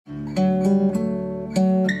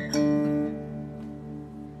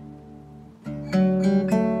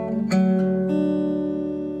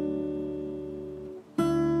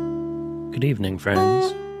Good evening,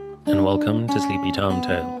 friends, and welcome to Sleepy Time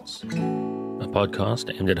Tales, a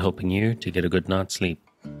podcast aimed at helping you to get a good night's sleep.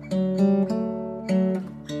 Do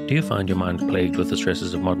you find your mind plagued with the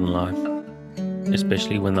stresses of modern life,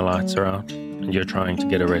 especially when the lights are out and you're trying to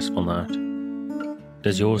get a restful night?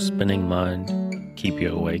 Does your spinning mind keep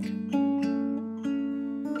you awake?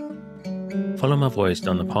 Follow my voice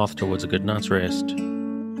down the path towards a good night's rest.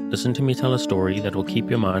 Listen to me tell a story that will keep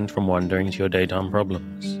your mind from wandering to your daytime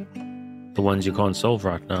problems. The ones you can't solve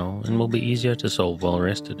right now and will be easier to solve while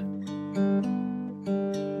rested.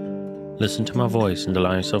 Listen to my voice and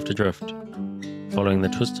allow yourself to drift, following the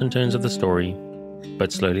twists and turns of the story,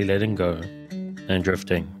 but slowly letting go and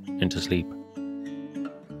drifting into sleep.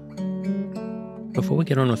 Before we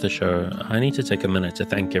get on with the show, I need to take a minute to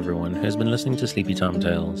thank everyone who has been listening to Sleepy Time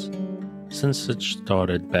Tales since it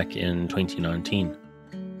started back in 2019.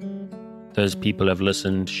 Those people have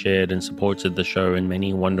listened, shared, and supported the show in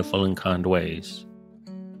many wonderful and kind ways.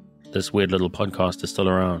 This weird little podcast is still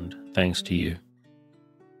around, thanks to you.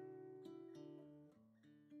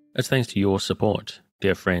 It's thanks to your support,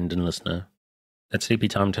 dear friend and listener, that Sleepy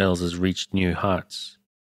Time Tales has reached new heights,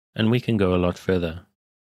 and we can go a lot further.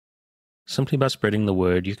 Simply by spreading the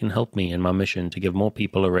word, you can help me in my mission to give more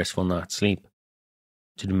people a restful night's sleep,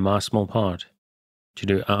 to do my small part, to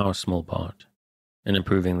do our small part, in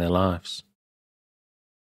improving their lives.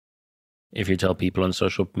 If you tell people on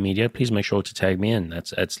social media, please make sure to tag me in.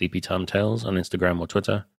 That's at Sleepy Time Tales on Instagram or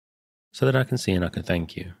Twitter, so that I can see and I can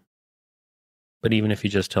thank you. But even if you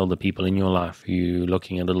just tell the people in your life who you're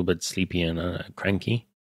looking a little bit sleepy and cranky,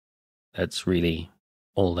 that's really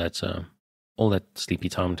all that Sleepy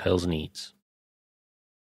Time Tales needs.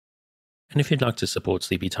 And if you'd like to support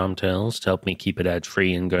Sleepy Time Tales to help me keep it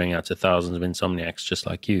ad-free and going out to thousands of insomniacs just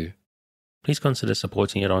like you, please consider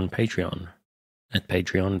supporting it on Patreon at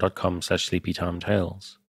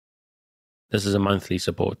patreon.com/sleepytimetales. This is a monthly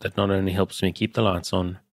support that not only helps me keep the lights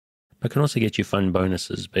on, but can also get you fun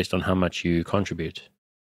bonuses based on how much you contribute.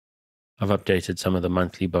 I've updated some of the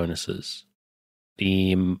monthly bonuses.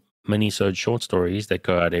 The mini-sode short stories that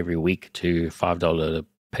go out every week to $5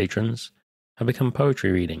 patrons have become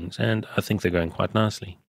poetry readings, and I think they're going quite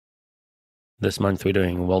nicely. This month we're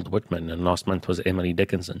doing Walt Whitman, and last month was Emily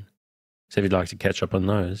Dickinson. So if you'd like to catch up on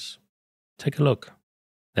those, take a look.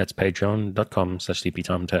 That's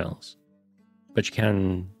patreon.com/sleepytimetales. But you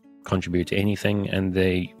can contribute to anything, and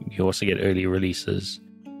you also get early releases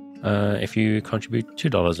if you contribute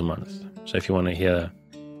 $2 a month. So if you want to hear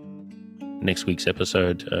next week's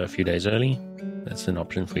episode a few days early, that's an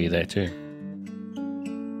option for you there too.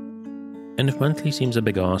 And if monthly seems a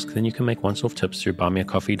big ask, then you can make once-off tips through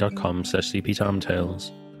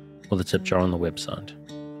buymeacoffee.com/sleepytimetales or the tip jar on the website.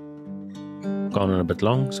 Gone on a bit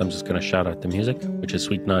long, so I'm just going to shout out the music, which is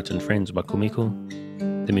Sweet Night and Friends by Kumiko.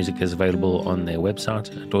 The music is available on their website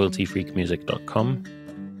at royaltyfreakmusic.com,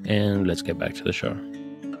 and let's get back to the show.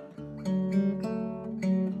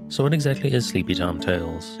 So what exactly is Sleepy Time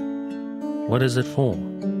Tales? What is it for?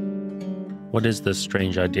 What is this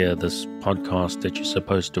strange idea, this podcast that you're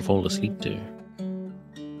supposed to fall asleep to?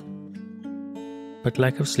 But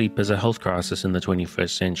lack of sleep is a health crisis in the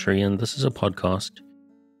 21st century, and this is a podcast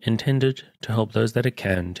intended to help those that it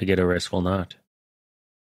can to get a restful night.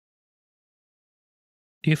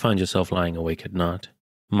 Do you find yourself lying awake at night,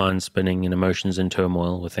 mind spinning and emotions in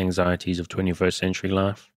turmoil with anxieties of 21st century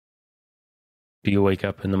life? Do you wake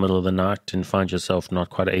up in the middle of the night and find yourself not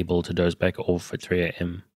quite able to doze back off at 3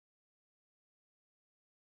 a.m.?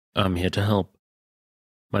 I'm here to help.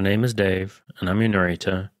 My name is Dave, and I'm your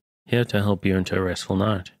narrator, here to help you into a restful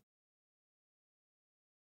night.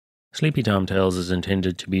 Sleepy Time Tales is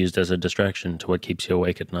intended to be used as a distraction to what keeps you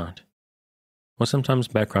awake at night, or sometimes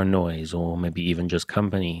background noise, or maybe even just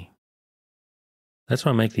company. That's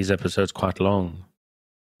why I make these episodes quite long,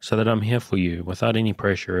 so that I'm here for you without any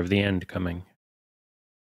pressure of the end coming.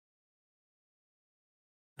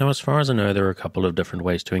 Now, as far as I know, there are a couple of different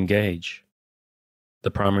ways to engage.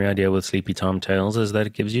 The primary idea with Sleepy Time Tales is that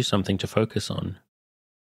it gives you something to focus on,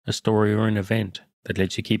 a story or an event that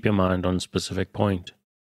lets you keep your mind on a specific point,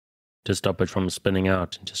 to stop it from spinning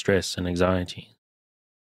out into stress and anxiety,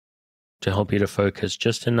 to help you to focus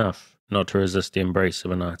just enough not to resist the embrace of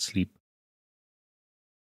a night's sleep.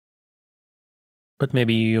 But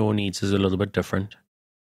maybe your needs is a little bit different.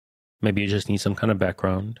 Maybe you just need some kind of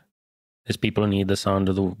background. There's people who need the sound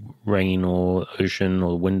of the rain or ocean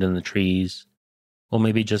or wind in the trees, or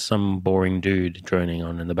maybe just some boring dude droning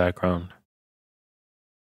on in the background.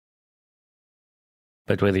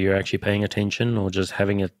 But whether you're actually paying attention or just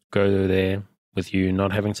having it go there with you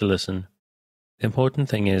not having to listen, the important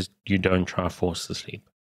thing is you don't try to force the sleep.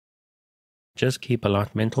 Just keep a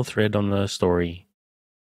light mental thread on the story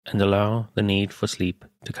and allow the need for sleep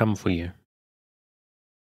to come for you.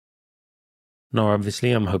 Now,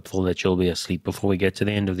 obviously, I'm hopeful that you'll be asleep before we get to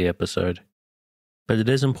the end of the episode, but it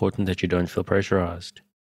is important that you don't feel pressurized.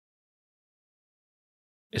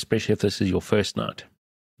 Especially if this is your first night.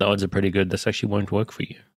 The odds are pretty good this actually won't work for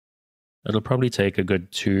you. It'll probably take a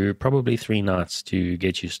good 2, probably 3 nights to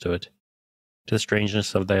get used to it, to the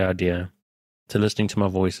strangeness of the idea, to listening to my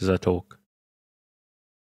voice as I talk.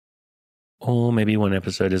 Or maybe one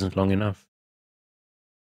episode isn't long enough.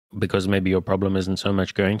 Because maybe your problem isn't so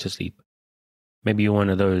much going to sleep. Maybe you're one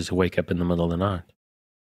of those who wake up in the middle of the night.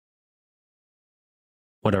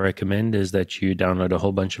 What I recommend is that you download a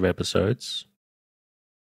whole bunch of episodes,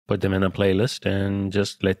 put them in a playlist, and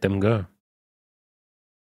just let them go.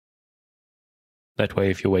 That way,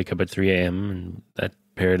 if you wake up at 3 a.m. and that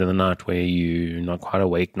period of the night where you're not quite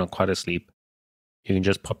awake, not quite asleep, you can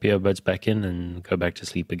just pop your earbuds back in and go back to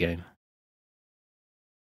sleep again.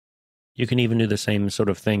 You can even do the same sort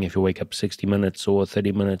of thing if you wake up 60 minutes or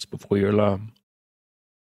 30 minutes before your alarm.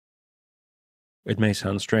 It may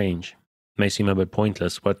sound strange, may seem a bit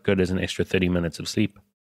pointless. What good is an extra 30 minutes of sleep?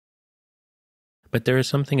 But there is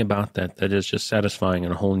something about that is just satisfying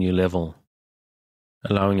on a whole new level.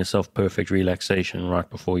 Allowing yourself perfect relaxation right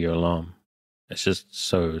before your alarm. It's just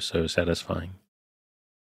so satisfying.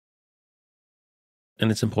 And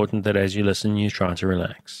it's important that as you listen, you try to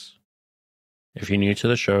relax. If you're new to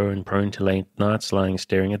the show and prone to late nights lying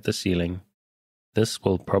staring at the ceiling, this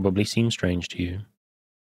will probably seem strange to you.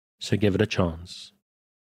 So give it a chance.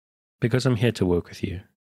 Because I'm here to work with you.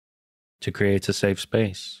 To create a safe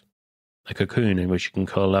space. A cocoon in which you can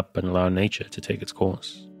curl up and allow nature to take its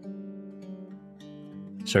course.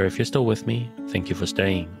 So if you're still with me, thank you for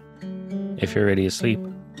staying. If you're already asleep,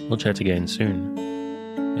 we'll chat again soon.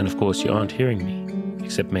 And of course you aren't hearing me,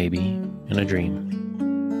 except maybe in a dream.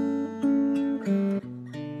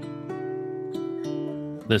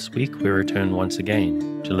 This week we return once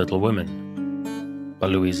again to Little Women by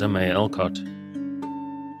Louisa May Alcott.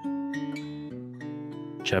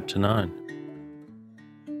 Chapter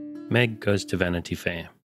 9. Meg goes to Vanity Fair.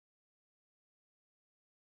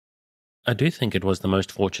 I do think it was the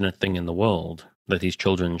most fortunate thing in the world that these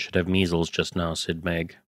children should have measles just now, said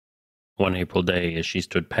Meg, one April day as she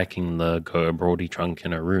stood packing the go-abroady trunk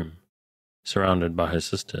in her room, surrounded by her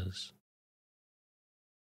sisters.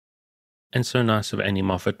 And so nice of Annie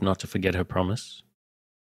Moffat not to forget her promise.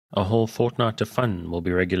 A whole fortnight of fun will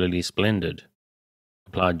be regularly splendid,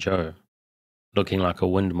 replied Jo, looking like a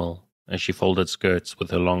windmill as she folded skirts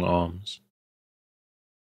with her long arms.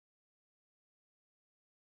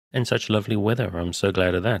 And such lovely weather, I'm so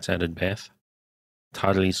glad of that, added Beth,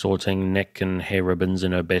 tidily sorting neck and hair ribbons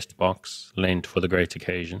in her best box, lent for the great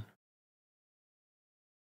occasion.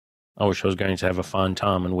 I wish I was going to have a fine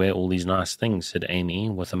time and wear all these nice things, said Amy,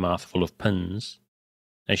 with a mouthful of pins,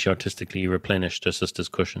 as she artistically replenished her sister's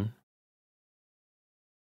cushion.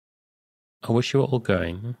 I wish you were all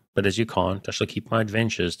going, but as you can't, I shall keep my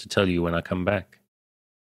adventures to tell you when I come back.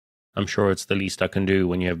 I'm sure it's the least I can do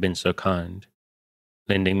when you have been so kind.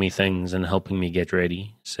 Lending me things and helping me get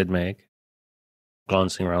ready, said Meg,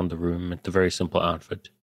 glancing around the room at the very simple outfit,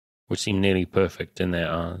 which seemed nearly perfect in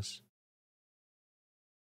their eyes.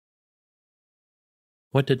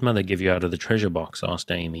 What did Mother give you out of the treasure box?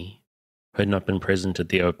 Asked Amy, who had not been present at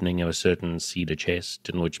the opening of a certain cedar chest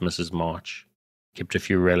in which Mrs. March kept a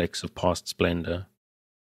few relics of past splendor,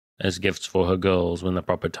 as gifts for her girls when the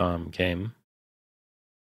proper time came.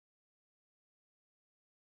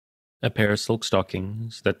 A pair of silk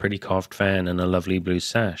stockings, that pretty carved fan, and a lovely blue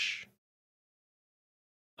sash.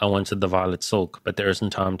 I wanted the violet silk, but there isn't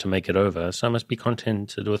time to make it over, so I must be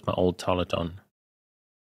contented with my old toilet on.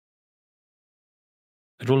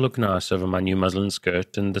 It will look nice over my new muslin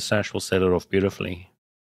skirt, and the sash will set it off beautifully.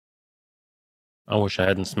 I wish I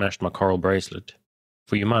hadn't smashed my coral bracelet,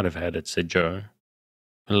 for you might have had it, said Jo,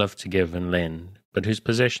 who loved to give and lend, but whose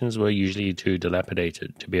possessions were usually too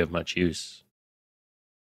dilapidated to be of much use.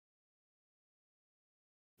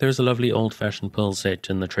 There is a lovely old-fashioned pearl set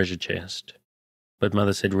in the treasure chest, but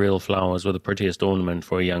Mother said real flowers were the prettiest ornament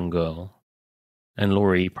for a young girl, and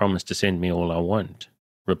Laurie promised to send me all I want,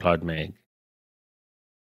 replied Meg.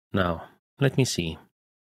 Now, let me see.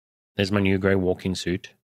 There's my new grey walking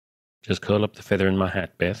suit. Just curl up the feather in my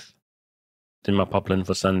hat, Beth. Then my poplin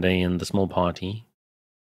for Sunday and the small party.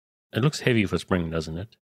 It looks heavy for spring, doesn't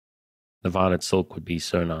it? The violet silk would be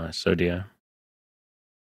so nice, oh dear.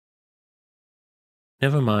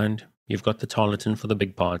 Never mind, you've got the tarlatan for the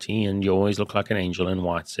big party, and you always look like an angel in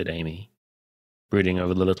white, said Amy, brooding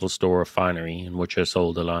over the little store of finery in which her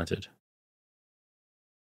soul delighted.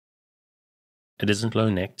 It isn't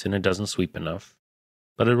low-necked and it doesn't sweep enough,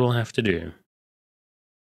 but it will have to do.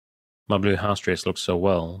 My blue house dress looks so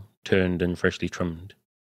well, turned and freshly trimmed,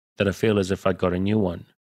 that I feel as if I'd got a new one.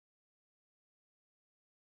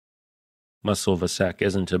 My silver sack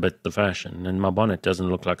isn't a bit the fashion, and my bonnet doesn't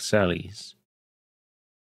look like Sally's.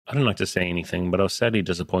 I don't like to say anything, but I was sadly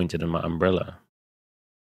disappointed in my umbrella.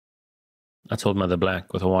 I told Mother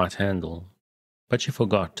black with a white handle, but she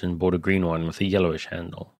forgot and bought a green one with a yellowish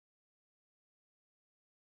handle.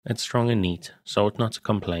 It's strong and neat, so I ought not to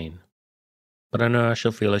complain, but I know I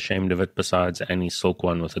shall feel ashamed of it besides Annie's silk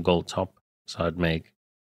one with a gold top, sighed Meg,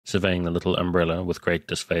 surveying the little umbrella with great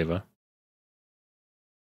disfavour.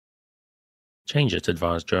 Change it,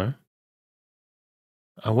 advised Joe.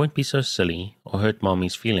 I won't be so silly or hurt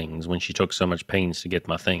Mommy's feelings when she took so much pains to get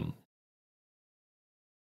my thing.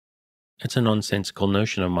 It's a nonsensical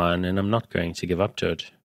notion of mine, and I'm not going to give up to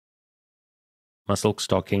it. My silk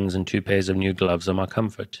stockings and 2 pairs of new gloves are my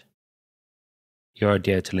comfort. You're a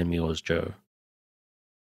dear to lend me yours, Joe.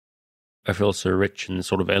 I feel so rich and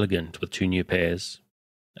sort of elegant with 2 new pairs,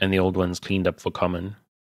 and the old ones cleaned up for common.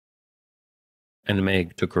 And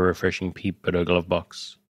Meg took a refreshing peep at her glove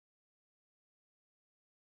box.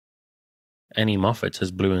 Annie Moffat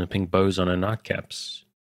has blue and pink bows on her nightcaps.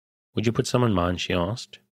 Would you put some on mine, she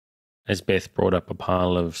asked, as Beth brought up a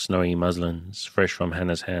pile of snowy muslins, fresh from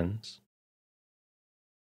Hannah's hands.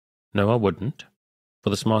 No, I wouldn't, for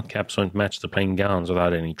the smart caps won't match the plain gowns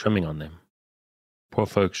without any trimming on them. Poor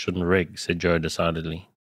folks shouldn't rig, said Joe decidedly.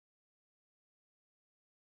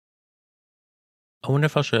 I wonder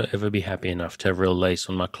if I shall ever be happy enough to have real lace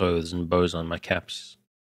on my clothes and bows on my caps,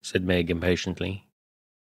 said Meg impatiently.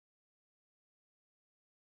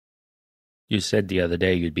 You said the other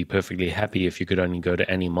day you'd be perfectly happy if you could only go to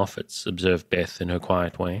Annie Moffat's, observed Beth in her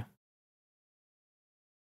quiet way.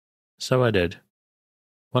 So I did.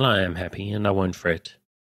 Well, I am happy, and I won't fret,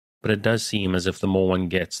 but it does seem as if the more one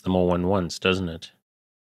gets, the more one wants, doesn't it?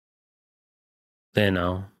 There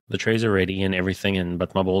now, the trays are ready and everything in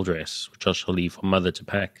but my ball dress, which I shall leave for Mother to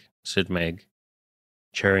pack, said Meg,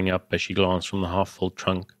 cheering up as she glanced from the half-full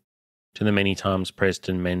trunk to the many times pressed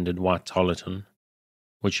and mended white tarlatan,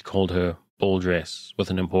 which she called her ball dress with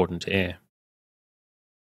an important air.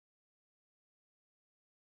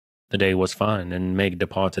 The day was fine, and Meg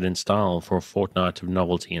departed in style for a fortnight of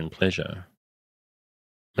novelty and pleasure.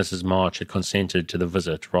 Mrs. March had consented to the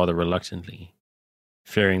visit rather reluctantly,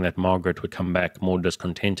 fearing that Margaret would come back more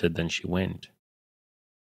discontented than she went.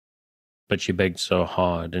 But she begged so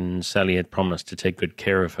hard, and Sally had promised to take good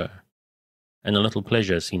care of her, and a little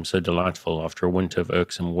pleasure seemed so delightful after a winter of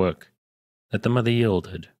irksome work, that the mother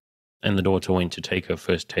yielded, and the daughter went to take her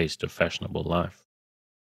first taste of fashionable life.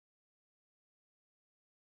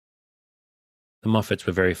 The Moffats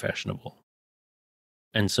were very fashionable,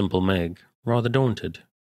 and simple Meg rather daunted,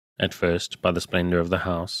 at first, by the splendour of the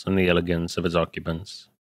house and the elegance of its occupants.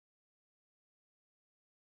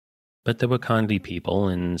 But they were kindly people,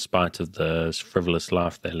 in spite of the frivolous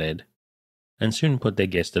life they led, and soon put their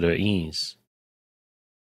guest at her ease.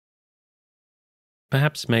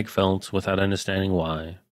 Perhaps Meg felt, without understanding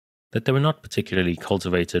why, that they were not particularly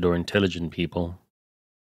cultivated or intelligent people,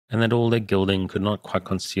 and that all their gilding could not quite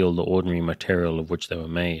conceal the ordinary material of which they were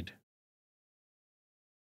made.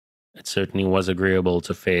 It certainly was agreeable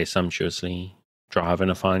to fare sumptuously, drive in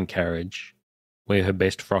a fine carriage, wear her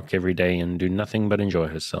best frock every day, and do nothing but enjoy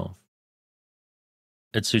herself.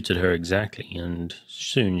 It suited her exactly, and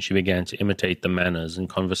soon she began to imitate the manners and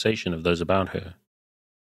conversation of those about her,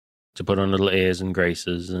 to put on little airs and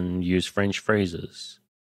graces, and use French phrases,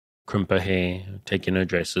 crimp her hair, take in her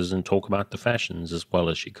dresses, and talk about the fashions as well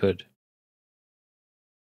as she could.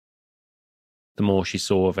 The more she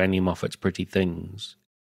saw of Annie Moffat's pretty things,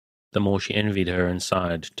 the more she envied her and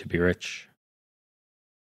sighed to be rich.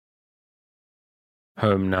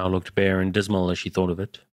 Home now looked bare and dismal as she thought of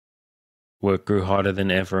it. Work grew harder than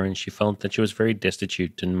ever, and she felt that she was a very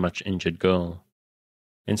destitute and much injured girl,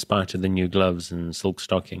 in spite of the new gloves and silk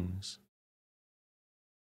stockings.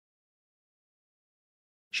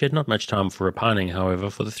 She had not much time for repining, however,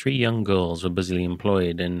 for the 3 young girls were busily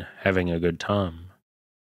employed in having a good time.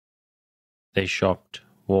 They shopped,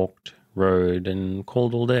 walked, rode, and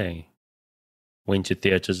called all day, went to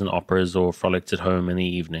theatres and operas or frolicked at home in the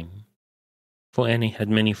evening, for Annie had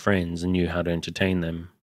many friends and knew how to entertain them.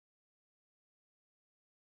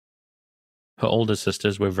 Her older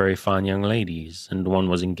sisters were very fine young ladies, and one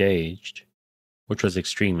was engaged, which was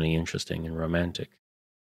extremely interesting and romantic.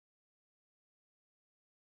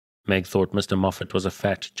 Meg thought Mr. Moffat was a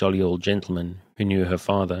fat, jolly old gentleman who knew her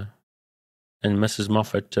father, and Mrs.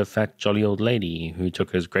 Moffat a fat, jolly old lady who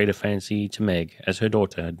took as great a fancy to Meg as her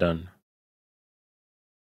daughter had done.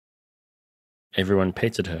 Everyone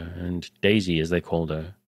petted her, and Daisy, as they called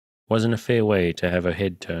her, was in a fair way to have her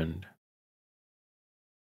head turned.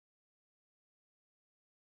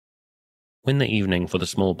 When the evening for the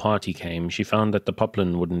small party came, she found that the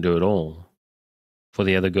poplin wouldn't do at all, for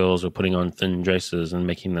the other girls were putting on thin dresses and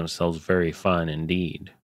making themselves very fine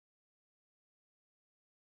indeed.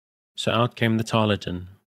 So out came the tarleton,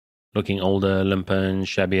 looking older, limper, and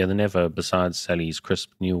shabbier than ever besides Sally's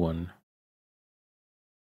crisp new one.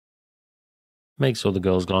 Meg saw the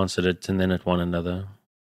girls glance at it and then at one another,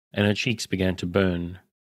 and her cheeks began to burn,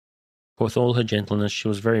 for with all her gentleness she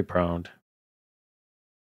was very proud.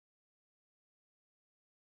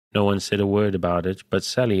 No one said a word about it, but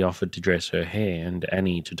Sally offered to dress her hair and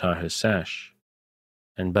Annie to tie her sash,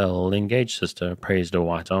 and Belle, the engaged sister, praised her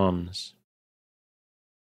white arms.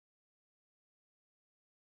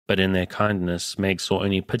 But in their kindness, Meg saw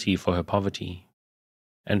only pity for her poverty,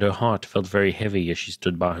 and her heart felt very heavy as she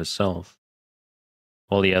stood by herself,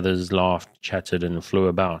 while the others laughed, chattered, and flew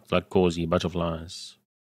about like gauzy butterflies.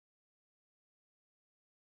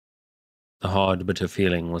 The hard, bitter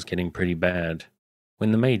feeling was getting pretty bad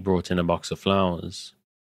when the maid brought in a box of flowers.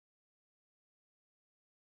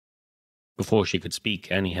 Before she could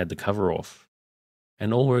speak, Annie had the cover off,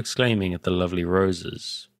 and all were exclaiming at the lovely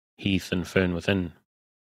roses, heath and fern within.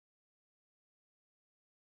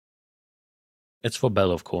 "It's for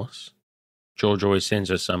Belle, of course. George always sends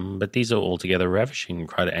her some, but these are altogether ravishing,"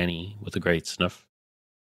 cried Annie with a great sniff.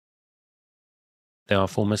 "They are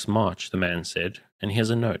for Miss March," the man said, "and here's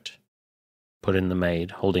a note," put in the maid,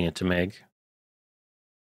 holding it to Meg.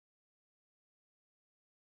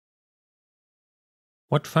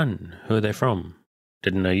 "What fun! Who are they from?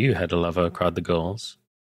 Didn't know you had a lover," cried the girls,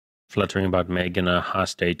 fluttering about Meg in a high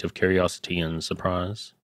state of curiosity and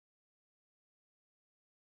surprise.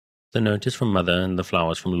 "The note is from Mother and the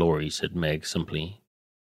flowers from Laurie," said Meg simply,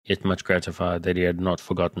 yet much gratified that he had not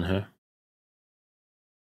forgotten her.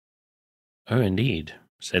 "Oh, indeed,"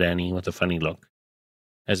 said Annie with a funny look,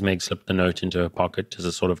 as Meg slipped the note into her pocket as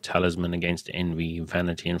a sort of talisman against envy,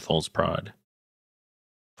 vanity, and false pride.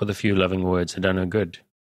 For the few loving words had done her good,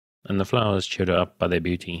 and the flowers cheered her up by their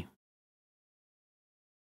beauty.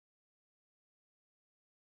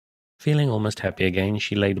 Feeling almost happy again,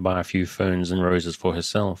 she laid by a few ferns and roses for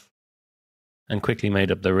herself, and quickly made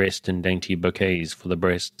up the rest in dainty bouquets for the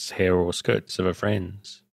breasts, hair, or skirts of her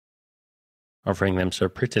friends, offering them so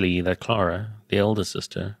prettily that Clara, the elder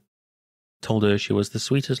sister, told her she was the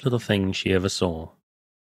sweetest little thing she ever saw,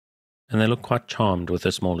 and they looked quite charmed with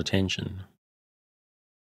her small attention.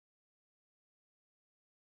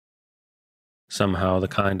 Somehow the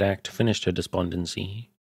kind act finished her despondency,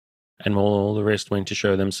 and while all the rest went to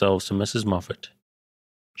show themselves to Mrs. Moffat,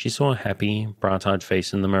 she saw a happy, bright-eyed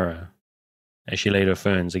face in the mirror, as she laid her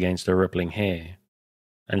ferns against her rippling hair,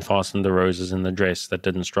 and fastened the roses in the dress that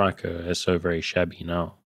didn't strike her as so very shabby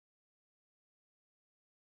now.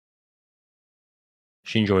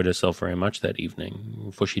 She enjoyed herself very much that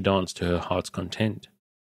evening, for she danced to her heart's content.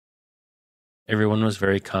 Everyone was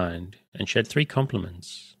very kind, and she had 3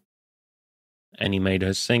 compliments. Annie made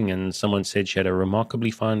her sing, and someone said she had a remarkably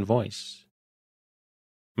fine voice.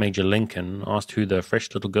 Major Lincoln asked who the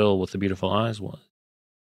fresh little girl with the beautiful eyes was,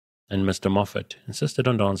 and Mr. Moffat insisted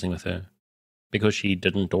on dancing with her, because she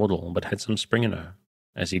didn't dawdle but had some spring in her,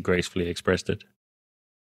 as he gracefully expressed it.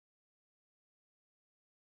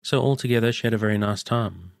 So altogether she had a very nice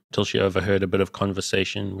time, till she overheard a bit of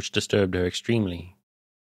conversation which disturbed her extremely.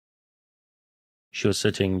 She was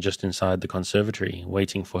sitting just inside the conservatory,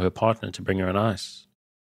 waiting for her partner to bring her an ice,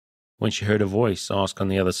 when she heard a voice ask on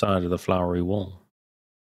the other side of the flowery wall,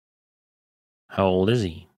 "How old is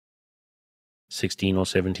he?" 16 or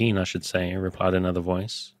 17, I should say," replied another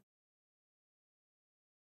voice.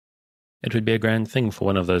 "It would be a grand thing for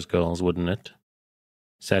one of those girls, wouldn't it?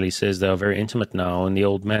 Sally says they are very intimate now, and the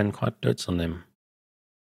old man quite dotes on them."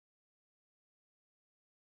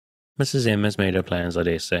 "Mrs. M has made her plans, I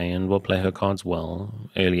dare say, and will play her cards well,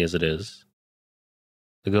 early as it is.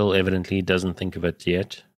 The girl evidently doesn't think of it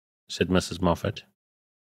yet," said Mrs. Moffat.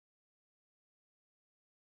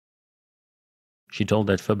 She told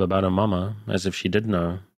that fib about her mamma, as if she did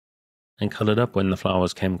know, and coloured up when the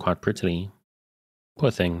flowers came quite prettily. Poor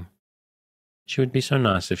thing. She would be so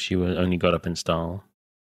nice if she were only got up in style.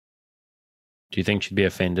 "Do you think she'd be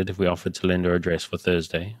offended if we offered to lend her a dress for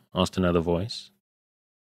Thursday?" asked another voice.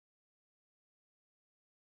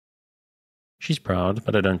 "She's proud,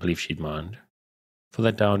 but I don't believe she'd mind, for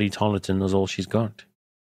that dowdy tarleton was all she's got.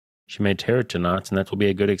 She may tear it tonight, and that will be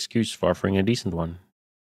a good excuse for offering a decent one."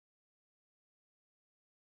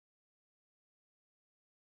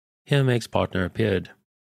 Here Meg's partner appeared.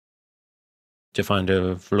 to find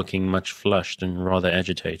her looking much flushed and rather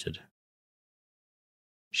agitated.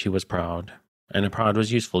 She was proud, and her pride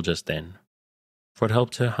was useful just then, for it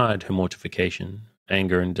helped her hide her mortification,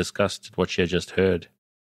 anger, and disgust at what she had just heard.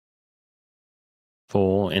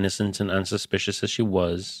 For, innocent and unsuspicious as she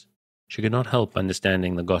was, she could not help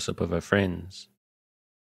understanding the gossip of her friends.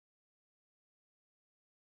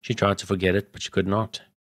 She tried to forget it, but she could not,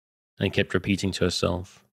 and kept repeating to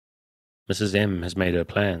herself, "Mrs. M. has made her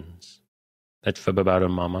plans. That fib about her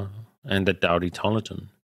mamma, and that dowdy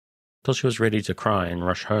Tollerton," till she was ready to cry and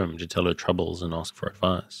rush home to tell her troubles and ask for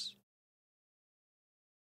advice.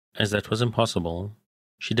 As that was impossible,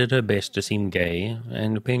 she did her best to seem gay,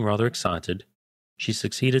 and being rather excited, she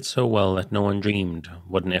succeeded so well that no one dreamed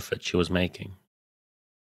what an effort she was making.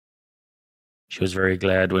 She was very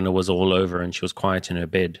glad when it was all over and she was quiet in her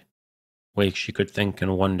bed, where she could think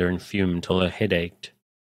and wonder and fume till her head ached,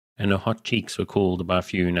 and her hot cheeks were cooled by a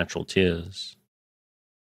few natural tears.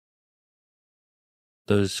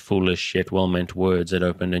 Those foolish yet well-meant words had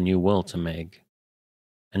opened a new world to Meg,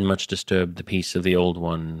 and much disturbed the peace of the old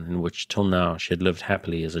one in which till now she had lived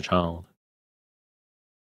happily as a child.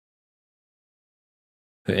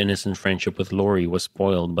 Her innocent friendship with Laurie was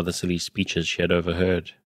spoiled by the silly speeches she had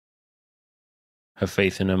overheard. Her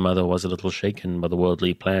faith in her mother was a little shaken by the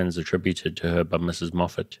worldly plans attributed to her by Mrs.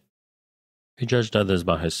 Moffat, who judged others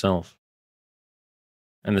by herself,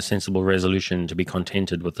 and the sensible resolution to be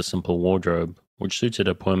contented with the simple wardrobe which suited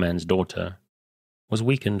a poor man's daughter was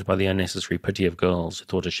weakened by the unnecessary pity of girls who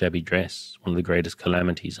thought a shabby dress one of the greatest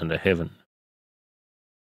calamities under heaven.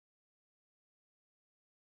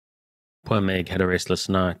 Poor Meg had a restless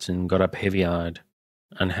night and got up heavy-eyed,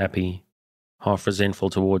 unhappy, half resentful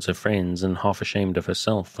towards her friends and half ashamed of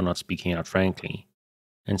herself for not speaking out frankly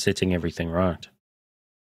and setting everything right.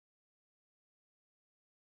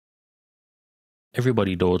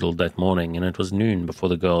 Everybody dawdled that morning, and it was noon before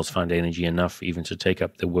the girls found energy enough even to take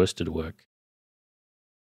up their worsted work.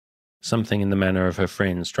 Something in the manner of her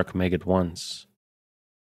friends struck Meg at once.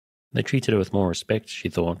 They treated her with more respect, she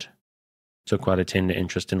thought, took quite a tender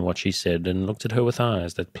interest in what she said, and looked at her with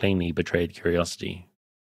eyes that plainly betrayed curiosity.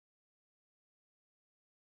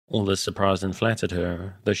 All this surprised and flattered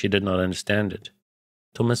her, though she did not understand it,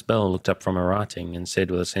 till Miss Bell looked up from her writing and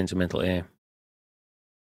said with a sentimental air,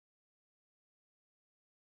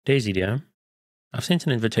 "Daisy, dear, I've sent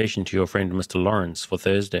an invitation to your friend Mr. Lawrence for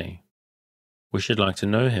Thursday. We should like to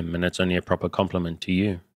know him, and it's only a proper compliment to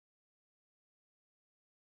you."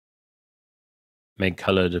 Meg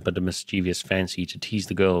coloured, but a mischievous fancy to tease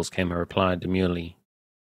the girls came her reply demurely.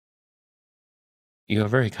 "You are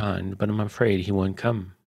very kind, but I'm afraid he won't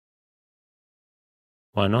come."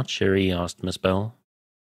 "Why not, Sherry?" asked Miss Bell.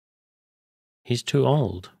 "He's too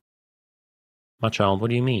old." "My child, what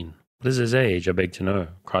do you mean? What is his age, I beg to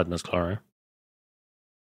know?" cried Miss Clara.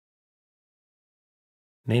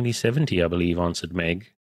 "Nearly 70, I believe," answered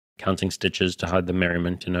Meg, counting stitches to hide the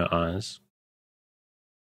merriment in her eyes.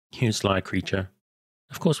 "You sly creature.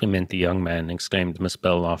 Of course we meant the young man," exclaimed Miss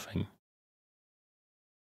Bell, laughing.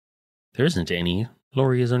 "There isn't any.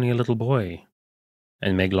 Laurie is only a little boy."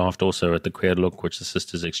 And Meg laughed also at the queer look which the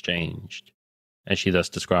sisters exchanged, as she thus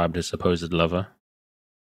described her supposed lover.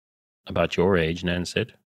 "About your age," Nan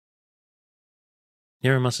said.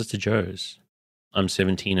 "Nearer my sister Joe's. I'm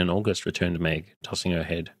 17 in August," returned Meg, tossing her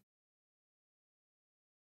head.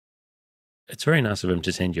 "It's very nice of him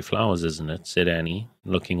to send you flowers, isn't it?" said Annie,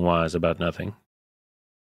 looking wise about nothing.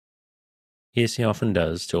 "Yes, he often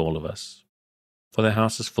does, to all of us, for their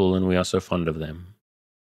house is full and we are so fond of them.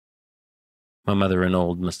 My mother and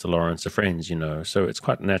old Mr. Lawrence are friends, you know, so it's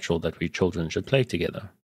quite natural that we children should play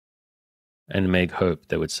together." And Meg hoped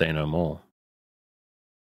they would say no more.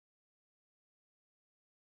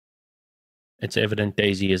 "It's evident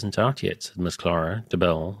Daisy isn't out yet," said Miss Clara to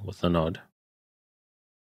Belle with a nod.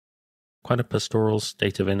 "Quite a pastoral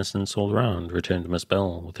state of innocence all round," returned Miss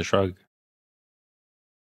Bell with a shrug.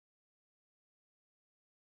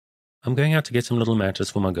 "I'm going out to get some little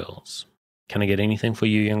matters for my girls. Can I get anything for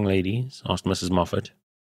you young ladies?" asked Mrs. Moffat,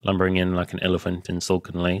 lumbering in like an elephant in silk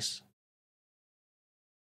and lace.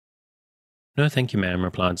 "No, thank you, ma'am,"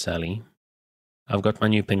 replied Sally. "I've got my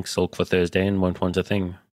new pink silk for Thursday and won't want a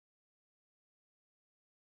thing."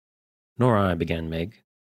 "Nor I," began Meg,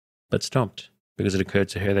 but stopped, because it occurred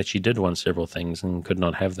to her that she did want several things and could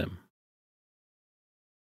not have them.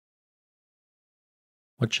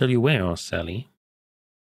 "What shall you wear?" asked Sally.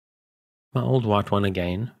 "My old white one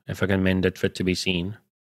again, if I can mend it fit to be seen.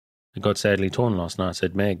 It got sadly torn last night,"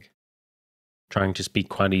 said Meg, trying to speak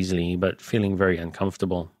quite easily, but feeling very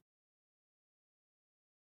uncomfortable.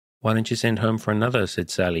 "Why don't you send home for another?" said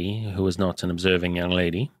Sally, who was not an observing young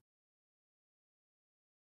lady.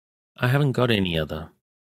 I haven't got any other.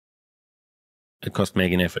 It cost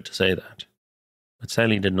Meg an effort to say that, but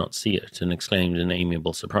Sally did not see it and exclaimed in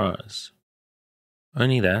amiable surprise.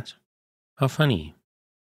 Only that? How funny.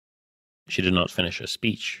 She did not finish her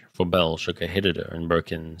speech, for Belle shook her head at her and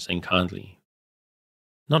broke in, saying kindly,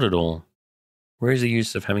 Not at all. Where is the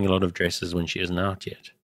use of having a lot of dresses when she isn't out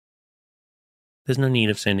yet? There's no need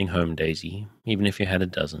of sending home Daisy, even if you had a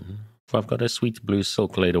dozen, for I've got a sweet blue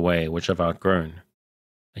silk laid away which I've outgrown,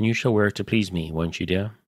 and you shall wear it to please me, won't you,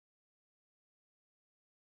 dear?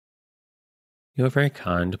 You are very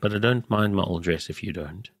kind, but I don't mind my old dress if you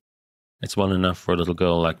don't. It's well enough for a little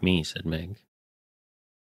girl like me, said Meg.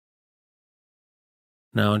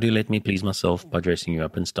 Now do let me please myself by dressing you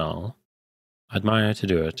up in style. I admire to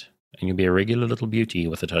do it, and you'll be a regular little beauty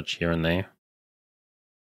with a touch here and there.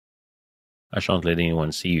 I shan't let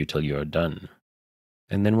anyone see you till you are done,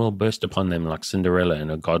 and then we'll burst upon them like Cinderella and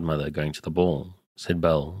her godmother going to the ball, said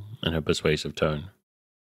Belle in her persuasive tone.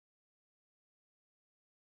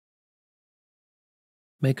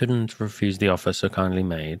 Meg couldn't refuse the offer so kindly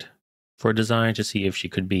made, for a desire to see if she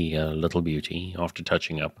could be a little beauty after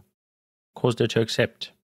touching up caused her to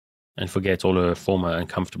accept and forget all her former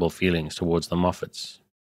uncomfortable feelings towards the Moffats.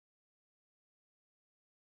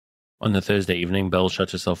 On the Thursday evening, Belle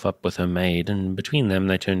shut herself up with her maid, and between them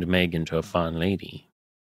they turned Meg into a fine lady.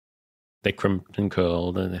 They crimped and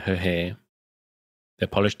curled her hair. They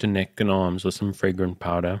polished her neck and arms with some fragrant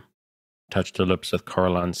powder, touched her lips with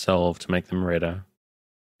coralline salve to make them redder,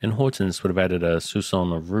 and Hortense would have added a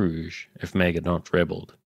soupçon of rouge if Meg had not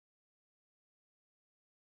rebelled.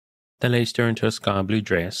 They laced her into a sky-blue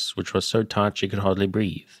dress, which was so tight she could hardly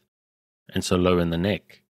breathe, and so low in the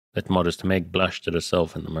neck that modest Meg blushed at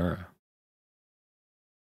herself in the mirror.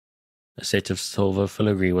 A set of silver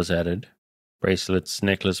filigree was added, bracelets,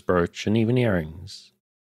 necklace, brooch, and even earrings.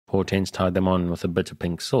 Hortense tied them on with a bit of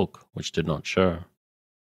pink silk, which did not show.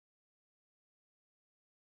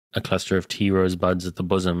 A cluster of tea rose buds at the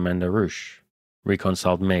bosom and a ruche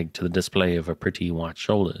reconciled Meg to the display of her pretty white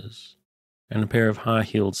shoulders, and a pair of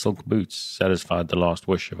high-heeled silk boots satisfied the last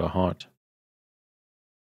wish of her heart.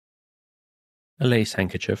 A lace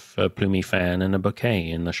handkerchief, a plumy fan, and a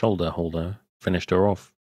bouquet in the shoulder-holder finished her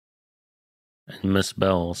off, and Miss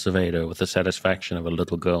Belle surveyed her with the satisfaction of a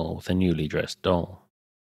little girl with a newly dressed doll.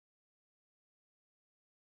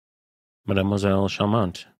 Mademoiselle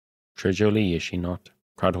Charmante, très jolie, is she not?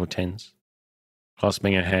 Cried Hortense,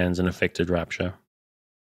 clasping her hands in affected rapture.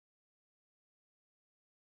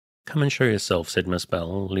 Come and show yourself, said Miss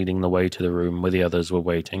Belle, leading the way to the room where the others were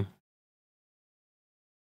waiting.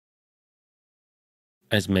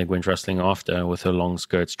 As Meg went rustling after, with her long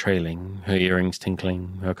skirts trailing, her earrings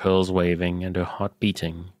tinkling, her curls waving, and her heart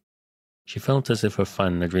beating, she felt as if her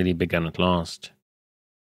fun had really begun at last,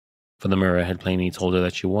 for the mirror had plainly told her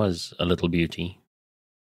that she was a little beauty.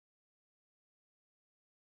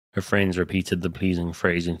 Her friends repeated the pleasing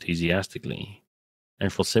phrase enthusiastically,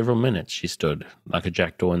 and for several minutes she stood, like a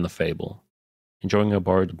jackdaw in the fable, enjoying her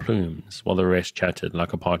borrowed plumes, while the rest chattered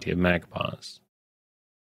like a party of magpies.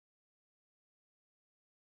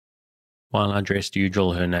 While I dressed you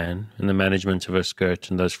drill her, Nan, in the management of her skirt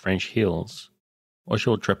and those French heels, or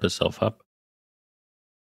she'll trip herself up.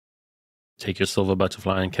 Take your silver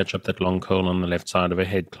butterfly and catch up that long curl on the left side of her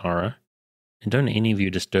head, Clara, and don't any of you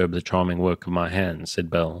disturb the charming work of my hands, said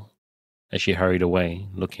Belle, as she hurried away,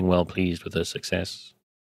 looking well pleased with her success.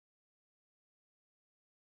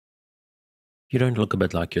 You don't look a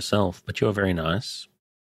bit like yourself, but you're very nice.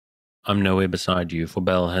 I'm nowhere beside you, for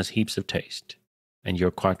Belle has heaps of taste, and you're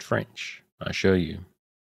quite French, I assure you.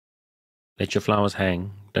 Let your flowers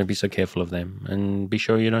hang, don't be so careful of them, and be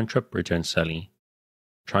sure you don't trip, returned Sally,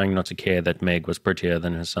 trying not to care that Meg was prettier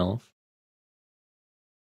than herself.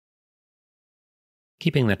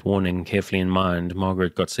 Keeping that warning carefully in mind,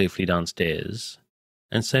 Margaret got safely downstairs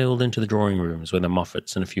and sailed into the drawing rooms where the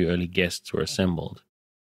Moffats and a few early guests were assembled.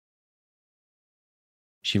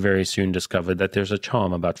 She very soon discovered that there's a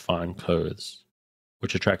charm about fine clothes,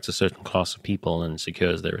 which attracts a certain class of people and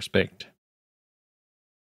secures their respect.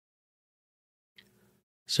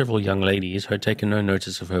 Several young ladies who had taken no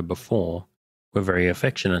notice of her before were very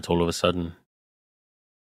affectionate all of a sudden.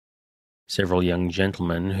 Several young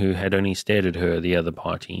gentlemen who had only stared at her the other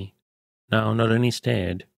party now not only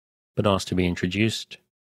stared, but asked to be introduced,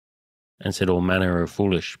 and said all manner of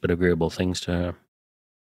foolish but agreeable things to her.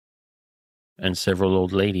 And several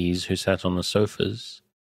old ladies who sat on the sofas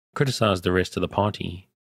criticized the rest of the party,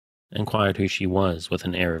 inquired who she was with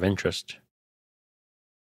an air of interest.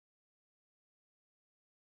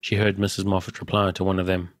 She heard Mrs. Moffat reply to one of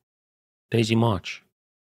them, Daisy March,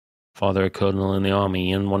 father a colonel in the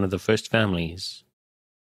army in one of the first families,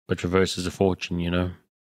 But reverse is a fortune, you know.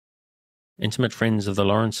 Intimate friends of the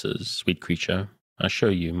Lawrences, sweet creature. I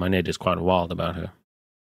assure you, my Ned is quite wild about her.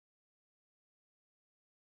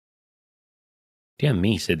 Dear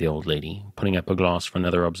me, said the old lady, putting up a glass for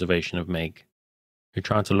another observation of Meg, who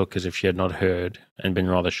tried to look as if she had not heard and been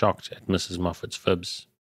rather shocked at Mrs. Moffat's fibs.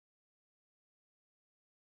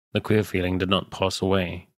 The queer feeling did not pass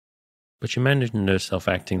away, but she managed herself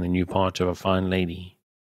acting the new part of a fine lady,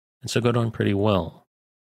 and so got on pretty well,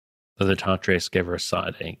 though the tight dress gave her a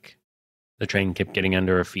side ache. The train kept getting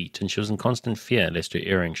under her feet, and she was in constant fear lest her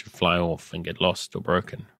earring should fly off and get lost or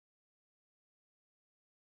broken.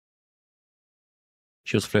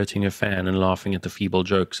 She was flirting her fan and laughing at the feeble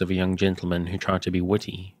jokes of a young gentleman who tried to be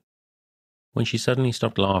witty, when she suddenly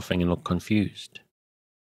stopped laughing and looked confused.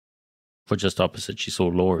 For just opposite she saw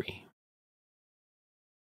Laurie.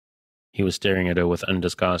 He was staring at her with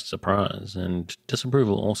undisguised surprise, and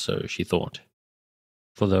disapproval also, she thought.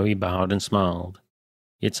 For though he bowed and smiled,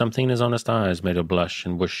 yet something in his honest eyes made her blush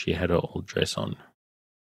and wish she had her old dress on.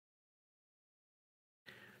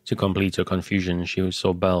 To complete her confusion, she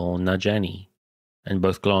saw Belle nudge Annie, and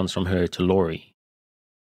both glanced from her to Laurie,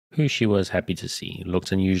 who she was happy to see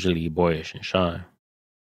looked unusually boyish and shy.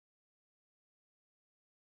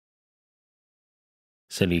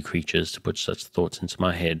 Silly creatures to put such thoughts into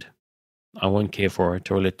my head. I won't care for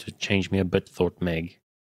it or let it change me a bit, thought Meg,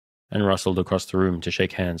 and rustled across the room to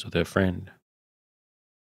shake hands with her friend.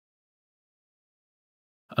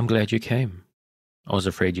 I'm glad you came. I was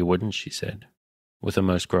afraid you wouldn't, she said, with a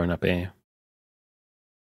most grown-up air.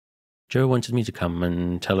 Joe wanted me to come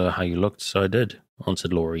and tell her how you looked, so I did,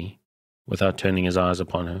 answered Laurie, without turning his eyes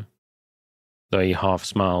upon her, though he half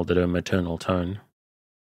smiled at her maternal tone.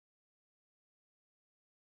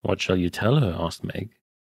 What shall you tell her? Asked Meg,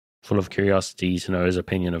 full of curiosity to know his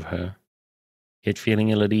opinion of her, yet feeling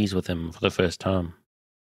ill at ease with him for the first time.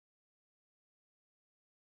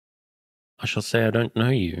 I shall say I don't know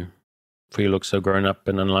you, for you look so grown up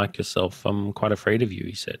and unlike yourself. I'm quite afraid of you,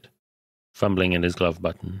 he said, fumbling at his glove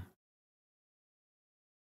button.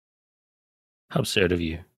 How absurd of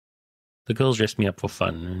you. The girls dress me up for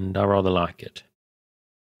fun, and I rather like it.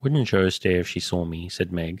 Wouldn't Joe stare if she saw me,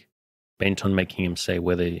 said Meg, bent on making him say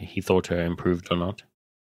whether he thought her improved or not.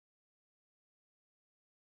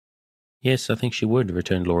 Yes, I think she would,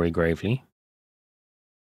 returned Laurie gravely.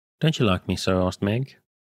 Don't you like me so? Asked Meg.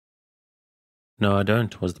 No, I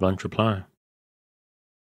don't, was the blunt reply.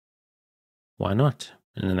 Why not?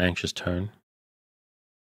 In an anxious tone.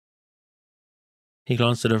 He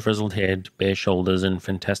glanced at her frizzled head, bare shoulders, and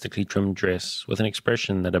fantastically trimmed dress, with an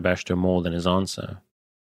expression that abashed her more than his answer,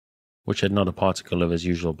 which had not a particle of his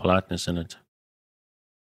usual politeness in it.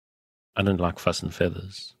 I don't like fuss and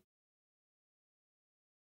feathers.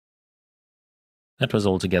 That was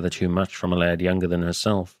altogether too much from a lad younger than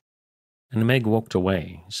herself, and Meg walked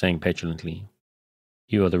away, saying petulantly,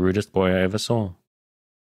 You are the rudest boy I ever saw.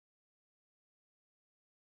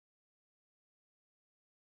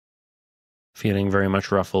 Feeling very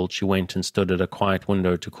much ruffled, she went and stood at a quiet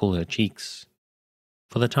window to cool her cheeks,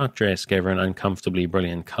 for the tight dress gave her an uncomfortably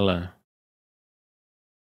brilliant colour.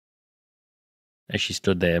 As she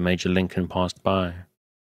stood there, Major Lincoln passed by,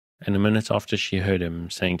 and a minute after she heard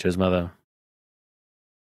him saying to his mother,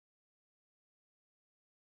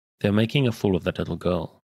 They're making a fool of that little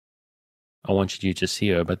girl. I wanted you to see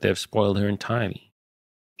her, but they've spoiled her entirely.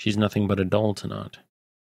 She's nothing but a doll tonight.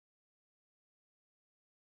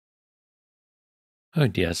 Oh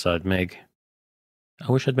dear, sighed Meg.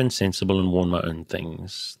 I wish I'd been sensible and worn my own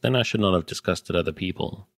things. Then I should not have disgusted other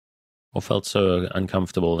people, or felt so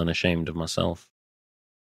uncomfortable and ashamed of myself.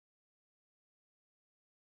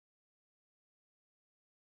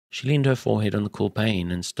 She leaned her forehead on the cool pane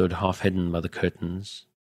and stood half hidden by the curtains,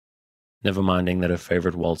 never minding that her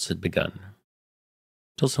favourite waltz had begun,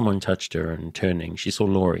 till someone touched her, and turning, she saw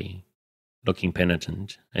Laurie, looking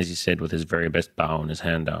penitent, as he said with his very best bow and his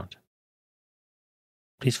hand out,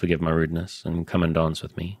 Please forgive my rudeness, and come and dance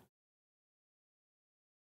with me.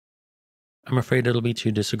 I'm afraid it'll be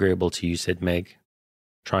too disagreeable to you, said Meg,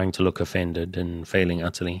 trying to look offended and failing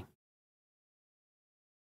utterly.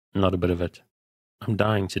 Not a bit of it. I'm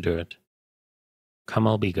dying to do it. Come,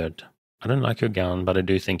 I'll be good. I don't like your gown, but I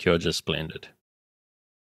do think you're just splendid.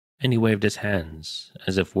 And he waved his hands,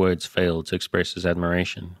 as if words failed to express his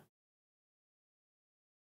admiration.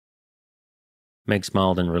 Meg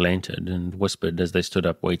smiled and relented, and whispered as they stood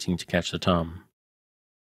up waiting to catch the time.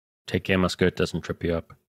 Take care my skirt doesn't trip you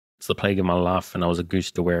up. It's the plague of my life, and I was a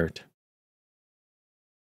goose to wear it.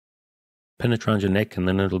 Pin it round your neck, and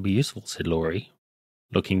then it'll be useful, said Laurie,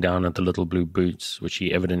 looking down at the little blue boots, which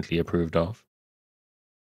he evidently approved of.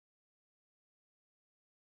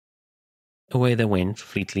 Away they went,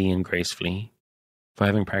 fleetly and gracefully, for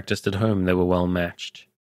having practiced at home they were well matched,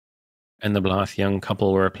 and the blithe young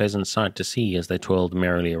couple were a pleasant sight to see as they twirled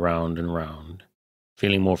merrily around and round,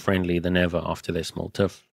 feeling more friendly than ever after their small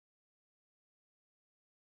tiff.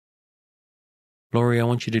 "Laurie, I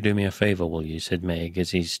want you to do me a favour, will you?" said Meg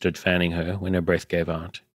as he stood fanning her when her breath gave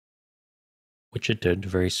out. Which it did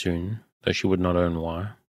very soon, though she would not own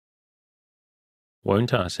why.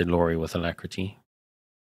 "Won't I?" said Laurie with alacrity.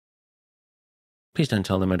 "Please don't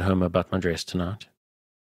tell them at home about my dress tonight.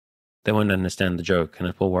 They won't understand the joke, and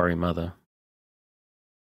it will worry Mother."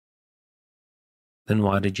 "Then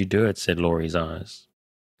why did you do it?" said Laurie's eyes,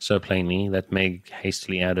 so plainly that Meg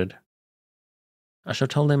hastily added, "I shall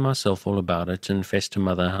tell them myself all about it and confess to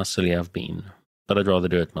Mother how silly I've been, but I'd rather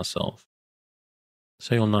do it myself.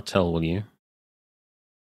 So you'll not tell, will you?"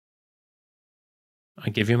 "I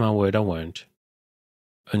give you my word I won't.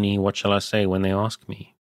 Only what shall I say when they ask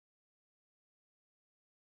me?"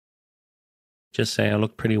 "Just say I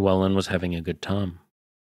looked pretty well and was having a good time."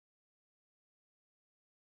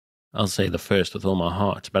 "I'll say the first with all my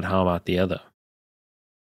heart, but how about the other?"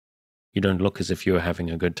 "You don't look as if you were having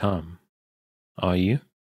a good time. Are you?"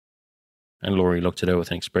 And Laurie looked at her with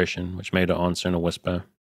an expression which made her answer in a whisper,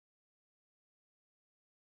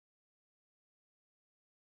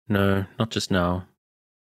 "No, not just now.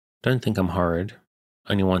 Don't think I'm horrid.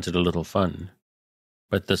 Only wanted a little fun.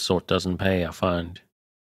 But this sort doesn't pay, I find.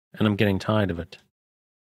 And I'm getting tired of it."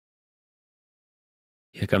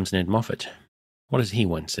 "Here comes Ned Moffat. What does he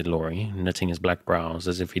want?" said Laurie, knitting his black brows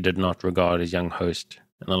as if he did not regard his young host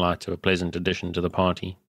in the light of a pleasant addition to the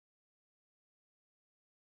party.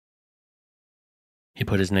 "He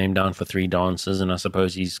put his name down for 3 dances, and I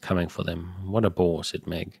suppose he's coming for them. What a bore," said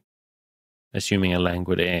Meg, assuming a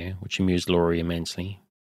languid air, which amused Laurie immensely.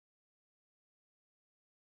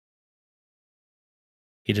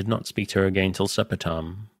 He did not speak to her again till supper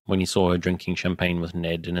time, when he saw her drinking champagne with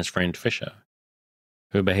Ned and his friend Fisher,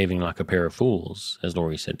 who were behaving like a pair of fools, as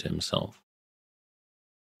Laurie said to himself.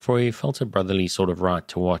 For he felt a brotherly sort of right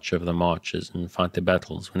to watch over the marches and fight their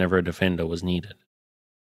battles whenever a defender was needed.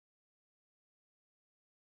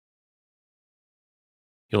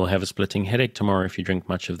 "You'll have a splitting headache tomorrow if you drink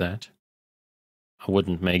much of that." "I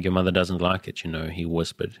wouldn't, Meg. Your mother doesn't like it, you know," he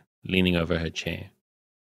whispered, leaning over her chair,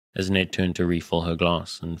 as Ned turned to refill her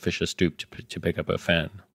glass and Fisher stooped to pick up her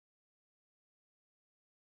fan.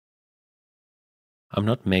 "I'm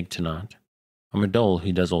not Meg tonight. I'm a doll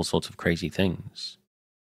who does all sorts of crazy things.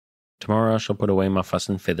 Tomorrow I shall put away my fuss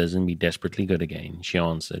and feathers and be desperately good again," she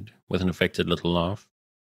answered, with an affected little laugh.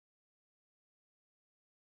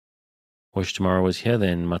 "Wish tomorrow was here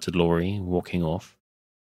then," muttered Laurie, walking off,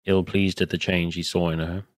 ill-pleased at the change he saw in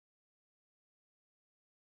her.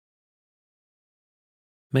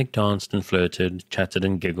 Meg danced and flirted, chatted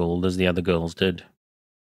and giggled as the other girls did.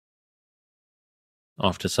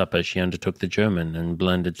 After supper she undertook the German and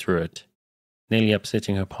blundered through it, nearly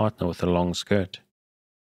upsetting her partner with her long skirt,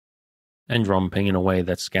 and romping in a way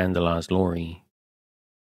that scandalized Laurie,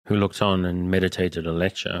 who looked on and meditated a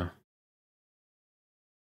lecture.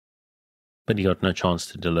 But he got no chance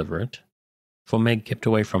to deliver it, for Meg kept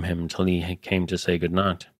away from him till he came to say good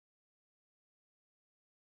night.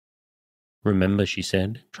 "Remember," she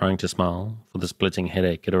said, trying to smile, for the splitting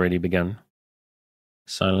headache had already begun.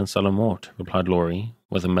 "Silence à la mort," replied Laurie,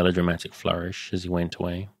 with a melodramatic flourish as he went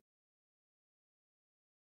away.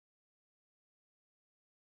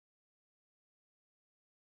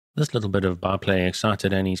 This little bit of byplay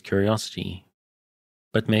excited Annie's curiosity,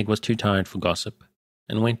 but Meg was too tired for gossip,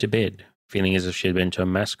 and went to bed, feeling as if she had been to a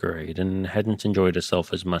masquerade and hadn't enjoyed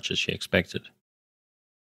herself as much as she expected.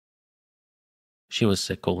 She was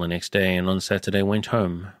sick all the next day, and on Saturday went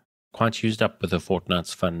home, quite used up with her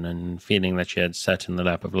fortnight's fun, and feeling that she had sat in the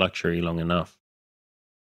lap of luxury long enough.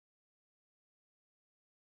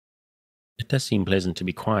 It does seem pleasant to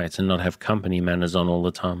be quiet and not have company manners on all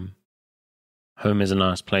the time. "Home is a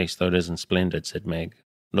nice place, though it isn't splendid," said Meg,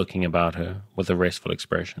 looking about her with a restful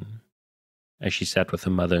expression, as she sat with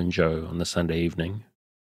her mother and Joe on the Sunday evening.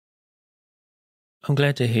 "I'm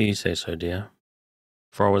glad to hear you say so, dear,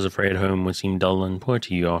 for I was afraid home would seem dull and poor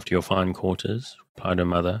to you after your fine quarters," replied her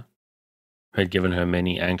mother, who had given her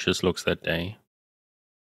many anxious looks that day.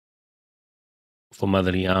 For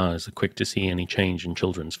motherly eyes are quick to see any change in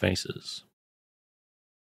children's faces.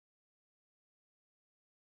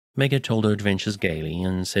 Meg had told her adventures gaily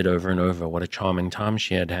and said over and over what a charming time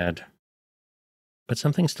she had had. But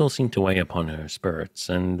something still seemed to weigh upon her spirits,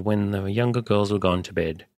 and when the younger girls were gone to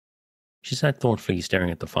bed, she sat thoughtfully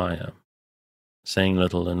staring at the fire, saying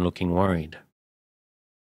little and looking worried.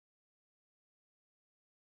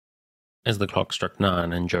 As the clock struck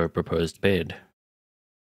 9 and Joe proposed bed,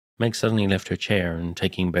 Meg suddenly left her chair and,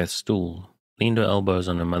 taking Beth's stool, leaned her elbows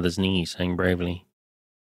on her mother's knee, saying bravely,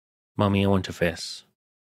 "Mommy, I want to fess."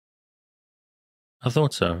 "I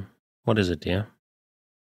thought so. What is it, dear?"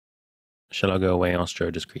 "Shall I go away?" asked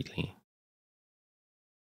Joe discreetly.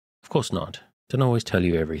 "Of course not. Don't always tell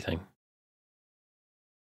you everything.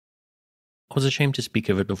 I was ashamed to speak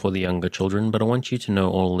of it before the younger children, but I want you to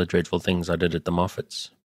know all the dreadful things I did at the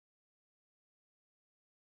Moffats."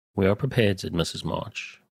 "We are prepared," said Mrs.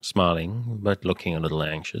 March, smiling, but looking a little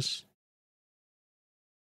anxious.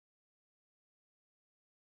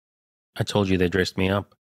 "I told you they dressed me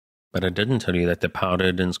up, but I didn't tell you that they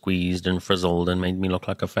powdered and squeezed and frizzled and made me look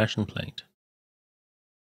like a fashion plate.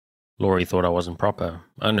 Laurie thought I wasn't proper.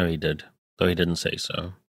 I know he did, though he didn't say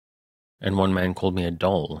so. And one man called me a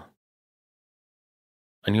doll.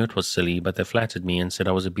 I knew it was silly, but they flattered me and said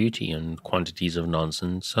I was a beauty and quantities of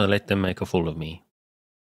nonsense, so I let them make a fool of me."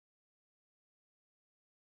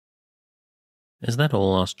 "Is that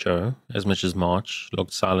all?" asked Joe, as Mrs. March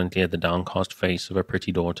looked silently at the downcast face of her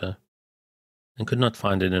pretty daughter, and could not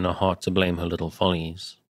find it in her heart to blame her little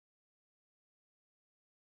follies.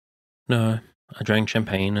 "No, I drank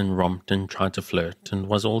champagne and romped and tried to flirt, and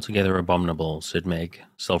was altogether abominable," said Meg,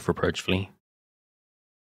 self-reproachfully.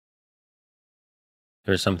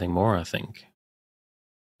 "There is something more, I think."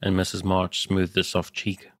 And Mrs. March smoothed the soft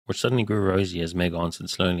cheek, which suddenly grew rosy as Meg answered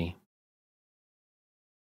slowly.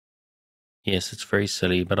 "Yes, it's very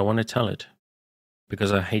silly, but I want to tell it,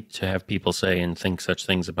 because I hate to have people say and think such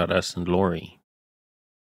things about us and Laurie."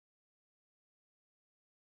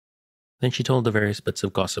 Then she told the various bits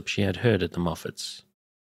of gossip she had heard at the Moffats,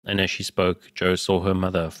 and as she spoke, Joe saw her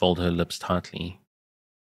mother fold her lips tightly,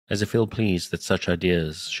 as if ill-pleased that such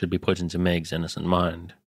ideas should be put into Meg's innocent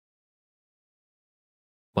mind.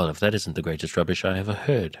 "Well, if that isn't the greatest rubbish I ever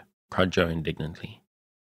heard," cried Joe indignantly.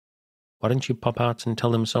 "Why don't you pop out and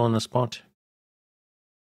tell them so on the spot?"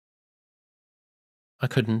 "I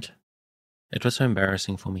couldn't. It was so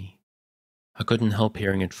embarrassing for me. I couldn't help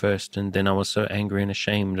hearing it first, and then I was so angry and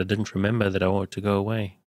ashamed I didn't remember that I ought to go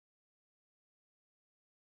away."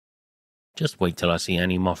 "Just wait till I see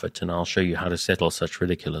Annie Moffat, and I'll show you how to settle such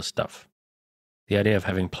ridiculous stuff. The idea of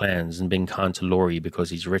having plans and being kind to Laurie because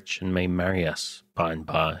he's rich and may marry us by and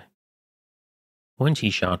by. Won't he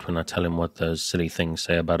shout when I tell him what those silly things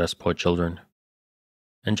say about us poor children?"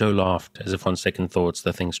 And Joe laughed, as if on second thoughts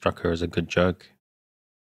the thing struck her as a good joke.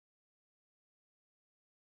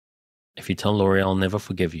 "If you tell Laurie, I'll never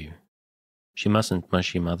forgive you. She mustn't, must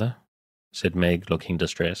she, Mother?" said Meg, looking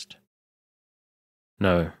distressed.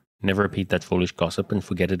 "No, never repeat that foolish gossip and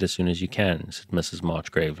forget it as soon as you can," said Mrs.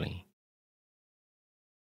 March gravely.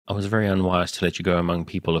 "I was very unwise to let you go among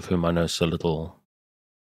people of whom I know so little.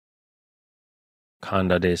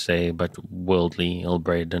 Kind, I dare say, but worldly,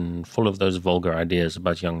 ill-bred, and full of those vulgar ideas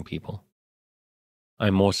about young people. I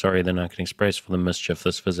am more sorry than I can express for the mischief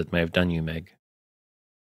this visit may have done you, Meg."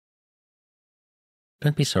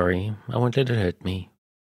 "Don't be sorry. I won't let it hurt me.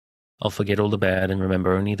 I'll forget all the bad and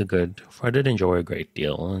remember only the good, for I did enjoy a great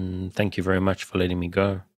deal, and thank you very much for letting me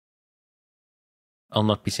go. I'll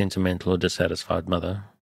not be sentimental or dissatisfied, Mother.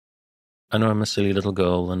 I know I'm a silly little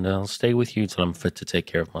girl, and I'll stay with you till I'm fit to take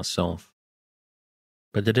care of myself.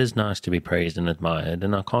 But it is nice to be praised and admired,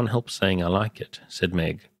 and I can't help saying I like it," said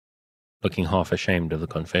Meg, looking half ashamed of the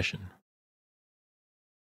confession.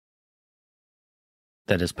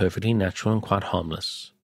 "That is perfectly natural and quite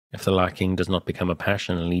harmless, if the liking does not become a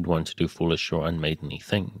passion and lead one to do foolish or unmaidenly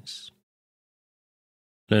things.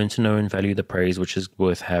 Learn to know and value the praise which is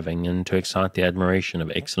worth having, and to excite the admiration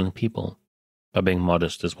of excellent people, by being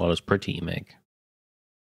modest as well as pretty, Meg."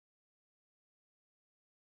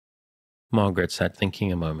 Margaret sat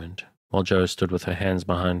thinking a moment, while Jo stood with her hands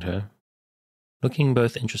behind her, looking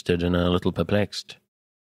both interested and a little perplexed,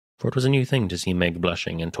 for it was a new thing to see Meg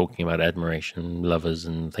blushing and talking about admiration, lovers,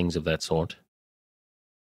 and things of that sort.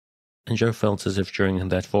 And Jo felt as if during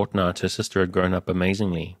that fortnight her sister had grown up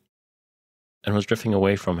amazingly, and was drifting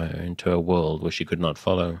away from her into a world where she could not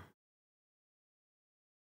follow.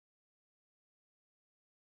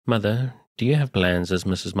 "Mother, do you have plans, as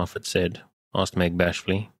Mrs. Moffat said?" asked Meg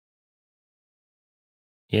bashfully.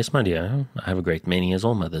 "Yes, my dear, I have a great many, as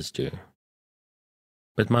all mothers do.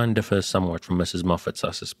 But mine differs somewhat from Mrs. Moffat's,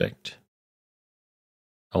 I suspect.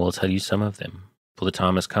 I will tell you some of them, for the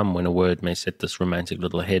time has come when a word may set this romantic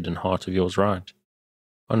little head and heart of yours right,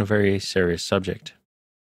 on a very serious subject.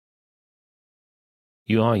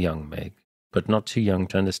 You are young, Meg, but not too young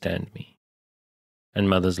to understand me, and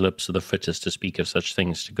mother's lips are the fittest to speak of such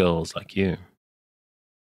things to girls like you.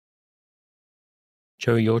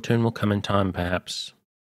 Jo, your turn will come in time, perhaps,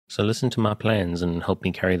 So listen to my plans and help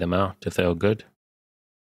me carry them out if they are good.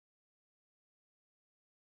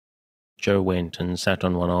 Jo went and sat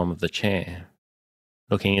on one arm of the chair,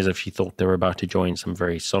 looking as if she thought they were about to join some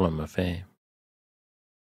very solemn affair.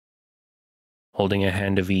 Holding a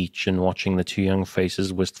hand of each and watching the two young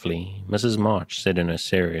faces wistfully, Mrs. March said in her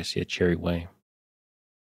serious yet cheery way,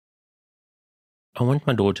 "I want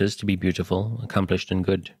my daughters to be beautiful, accomplished and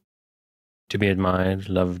good, to be admired,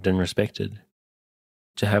 loved and respected,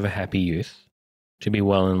 to have a happy youth, to be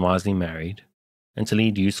well and wisely married, and to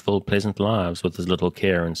lead useful, pleasant lives with as little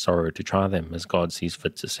care and sorrow to try them as God sees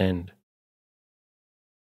fit to send.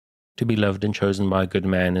 To be loved and chosen by a good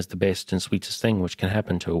man is the best and sweetest thing which can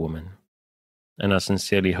happen to a woman, and I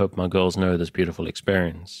sincerely hope my girls know this beautiful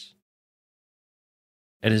experience.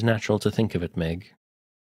 It is natural to think of it, Meg,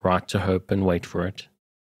 right to hope and wait for it,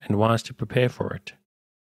 and wise to prepare for it,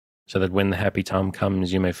 so that when the happy time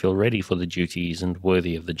comes you may feel ready for the duties and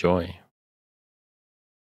worthy of the joy.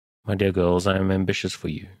 My dear girls, I am ambitious for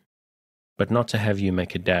you, but not to have you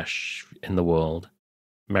make a dash in the world,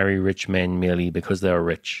 marry rich men merely because they are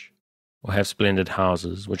rich, or have splendid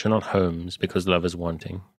houses which are not homes because love is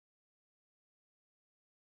wanting.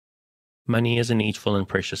 Money is a needful and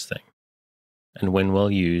precious thing, and when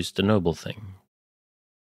well used, a noble thing.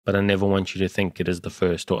 But I never want you to think it is the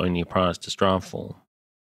first or only prize to strive for.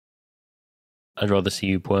 I'd rather see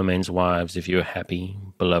you poor men's wives if you are happy,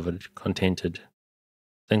 beloved, contented,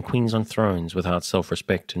 than queens on thrones without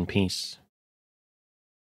self-respect and peace.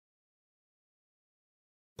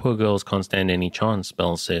 Poor girls can't stand any chance,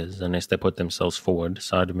 Belle says, unless they put themselves forward,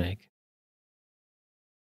 sighed Meg.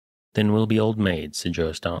 Then we'll be old maids, said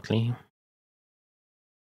Jo stoutly.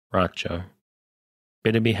 Right, Jo.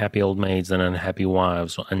 Better be happy old maids than unhappy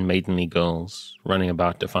wives or unmaidenly girls, running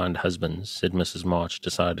about to find husbands, said Mrs. March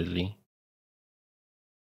decidedly.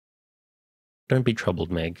 Don't be troubled,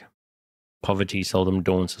 Meg. Poverty seldom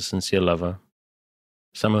daunts a sincere lover.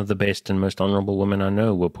 Some of the best and most honourable women I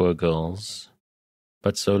know were poor girls,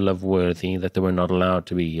 but so love-worthy that they were not allowed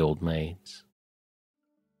to be old maids.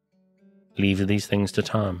 Leave these things to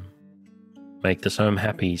time. Make this home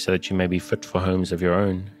happy so that you may be fit for homes of your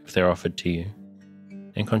own if they are offered to you,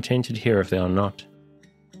 and contented here if they are not.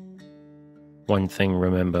 One thing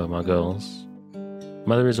remember, my girls.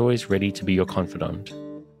 Mother is always ready to be your confidant,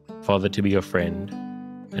 father to be your friend,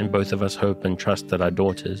 and both of us hope and trust that our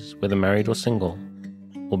daughters, whether married or single,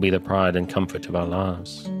 will be the pride and comfort of our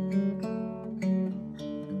lives.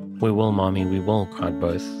 We will, Mommy, we will, cried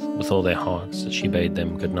both, with all their hearts, as she bade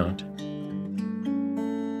them good night.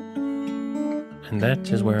 And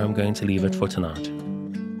that is where I'm going to leave it for tonight.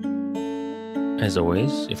 As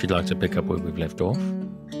always, if you'd like to pick up where we've left off,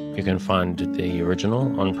 you can find the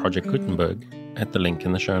original on Project Gutenberg at the link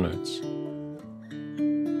in the show notes.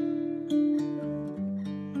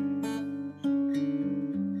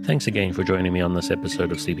 Thanks again for joining me on this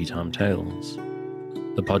episode of Sleepytime Tales,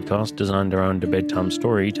 the podcast designed around a bedtime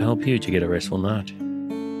story to help you to get a restful night.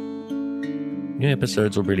 New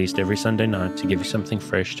episodes will be released every Sunday night to give you something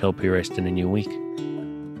fresh to help you rest in a new week.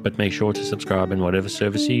 But make sure to subscribe in whatever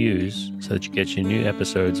service you use so that you get your new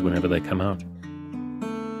episodes whenever they come out.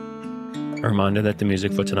 A reminder that the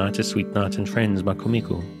music for tonight is Sweet Night and Friends by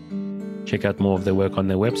Kumiko. Check out more of their work on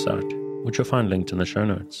their website, which you'll find linked in the show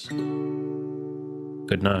notes.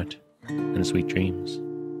 Good night, and sweet dreams.